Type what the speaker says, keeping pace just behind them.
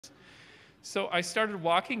So I started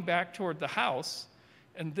walking back toward the house,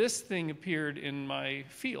 and this thing appeared in my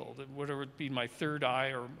field, whatever would be my third eye,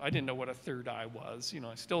 or I didn't know what a third eye was,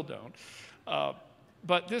 I still don't.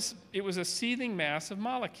 But it was a seething mass of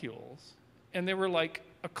molecules, and they were like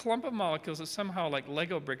a clump of molecules that somehow like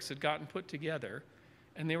Lego bricks had gotten put together,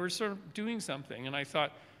 and they were sort of doing something, and I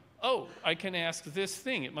thought, oh, I can ask this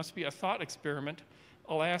thing. It must be a thought experiment.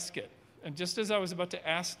 I'll ask it. And just as I was about to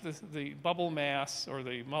ask the bubble mass or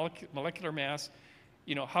the molecular mass,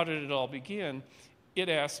 how did it all begin, it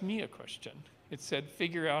asked me a question. It said,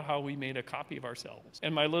 figure out how we made a copy of ourselves.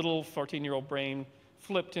 And my little 14-year-old brain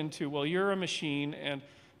flipped into, well, you're a machine, and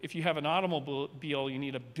if you have an automobile, you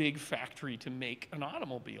need a big factory to make an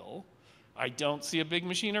automobile. I don't see a big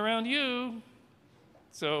machine around you,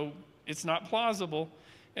 so it's not plausible.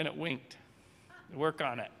 And it winked. Work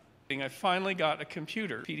on it. I finally got a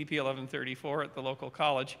computer, PDP 1134 at the local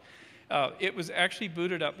college. It was actually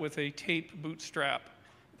booted up with a tape bootstrap.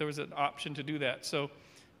 There was an option to do that. So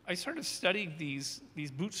I started studying these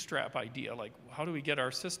bootstrap idea, like how do we get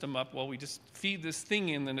our system up? Well, we just feed this thing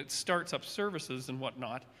in and it starts up services and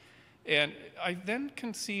whatnot. And I then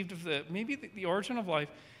conceived of maybe the origin of life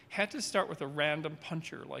had to start with a random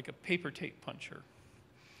puncher, like a paper tape puncher.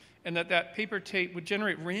 And that paper tape would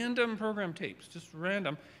generate random program tapes, just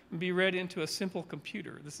random, and be read into a simple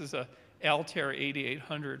computer. This is a Altair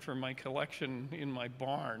 8800 from my collection in my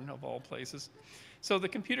barn, of all places. So the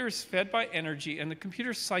computer is fed by energy, and the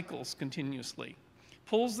computer cycles continuously,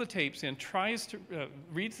 pulls the tapes in,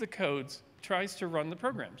 reads the codes, tries to run the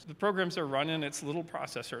programs. The programs are run in its little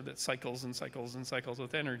processor that cycles and cycles and cycles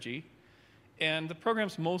with energy, and the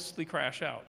programs mostly crash out.